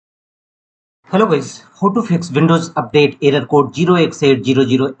Hello guys, how to fix Windows Update error code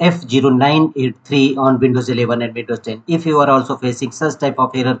 0x800f0983 on Windows 11 and Windows 10. If you are also facing such type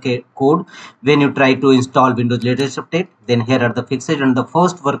of error code when you try to install Windows latest update, then here are the fixes. And the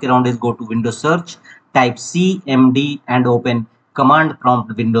first workaround is go to Windows search, type cmd and open command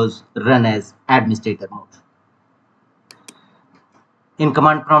prompt Windows run as administrator mode. In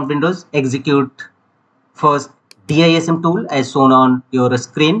command prompt Windows, execute first DISM tool as shown on your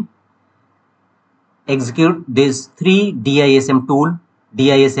screen. Execute these three DISM tool: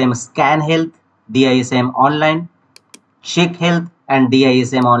 DISM scan health, DISM online check health, and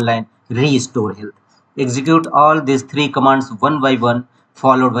DISM online restore health. Execute all these three commands one by one,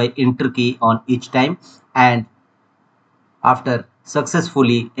 followed by enter key on each time. And after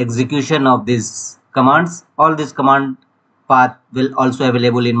successfully execution of these commands, all these command path will also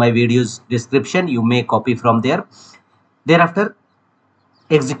available in my video's description. You may copy from there. Thereafter,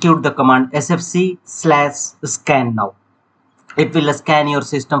 execute the command sfc/scan now. It will scan your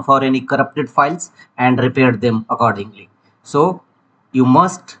system for any corrupted files and repair them accordingly. So you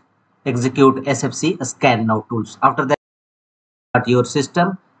must execute sfc scan now tools. After that, start your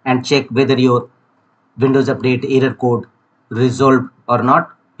system and check whether your Windows Update error code resolved or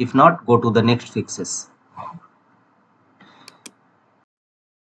not. If not, go to the next fixes.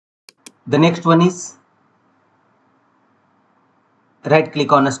 The next one is right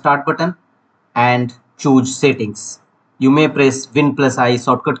click on a start button and choose settings. You may press Win+I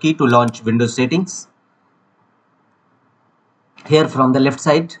shortcut key to launch Windows settings. Here from the left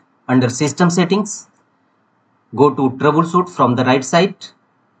side under system settings, go to troubleshoot from the right side.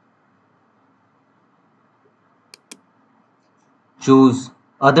 Choose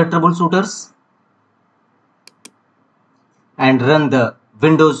other troubleshooters and run the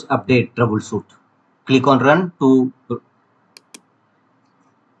Windows Update troubleshoot. Click on run to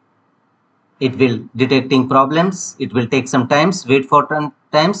it will detecting problems. It will take some time. Wait for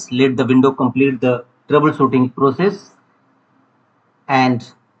times. Let the window complete the troubleshooting process. And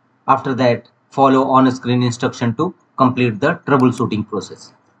after that, follow on-screen instruction to complete the troubleshooting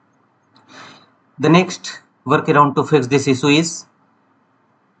process. The next workaround to fix this issue is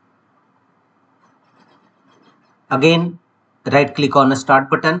again right click on a start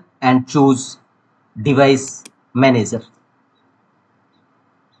button and choose device manager.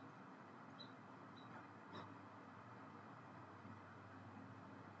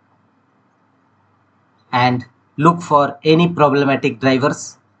 And look for any problematic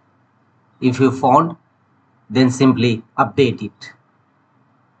drivers. If you found, then simply update it.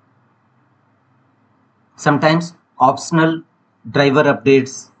 Sometimes optional driver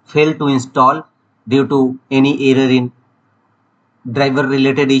updates fail to install due to any error in driver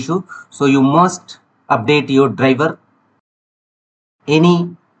related issue. So you must update your driver.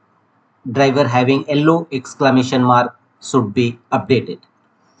 Any driver having yellow exclamation mark should be updated.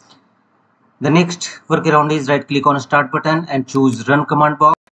 The next workaround is right click on start button and choose run command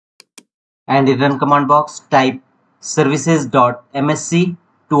box, and in run command box type services.msc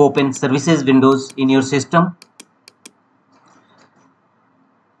to open services windows in your system.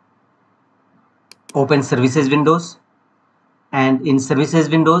 Open services windows, and in services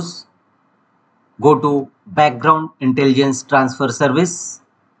windows go to background intelligence transfer service,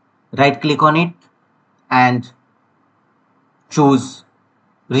 right click on it and choose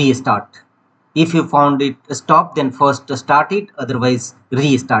restart. If you found it stop, then first start it, otherwise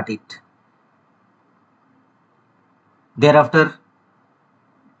restart it. Thereafter,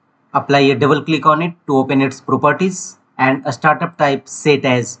 apply a double click on it to open its properties and a startup type set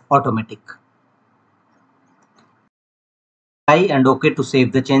as automatic. Apply and OK to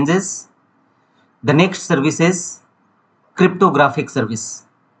save the changes. The next service is cryptographic service.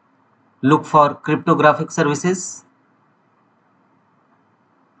 Look for cryptographic services.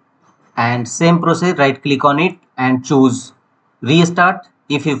 And same process, right click on it and choose restart.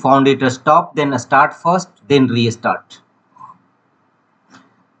 If you found it a stop, then start first, then restart.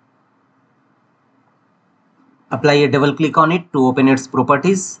 Apply a double click on it to open its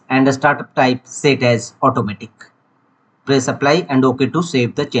properties and a startup type set as automatic. Press apply and OK to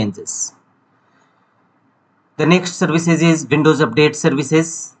save the changes. The next services is Windows Update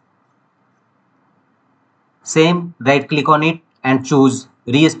services. Same, right click on it and choose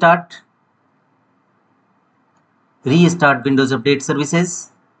restart. Restart Windows Update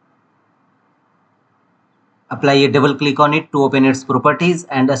services. Apply a double click on it to open its properties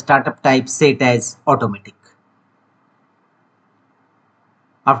and a startup type set as automatic.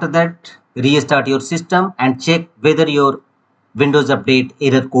 After that, restart your system and check whether your Windows Update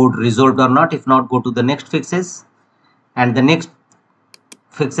error code resolved or not. If not, go to the next fixes. And the next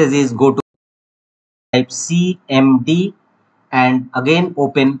fixes is go to type cmd and again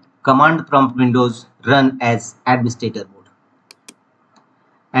open command prompt windows, run as administrator mode.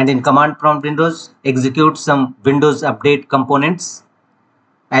 And in command prompt windows, execute some Windows update components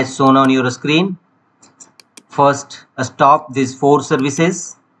as shown on your screen. First, stop these 4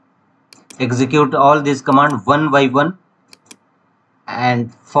 services. Execute all these commands one by one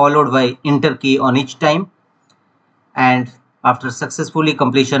and followed by enter key on each time. And after successfully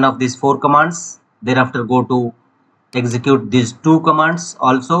completion of these 4 commands, thereafter go to execute these 2 commands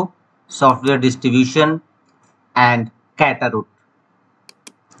also, software distribution and cataroot.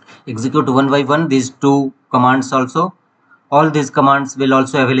 Execute one by one these 2 commands also. All these commands will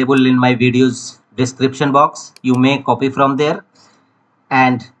also available in my videos description box. You may copy from there.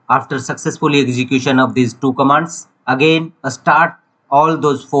 And after successfully execution of these 2 commands, again start all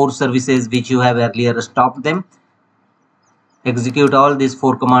those 4 services which you have earlier stopped them. Execute all these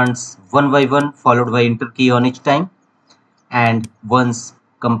 4 commands one by one followed by enter key on each time. And once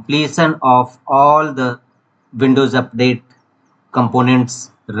completion of all the Windows update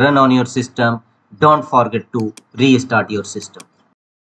components run on your system, don't forget to restart your system.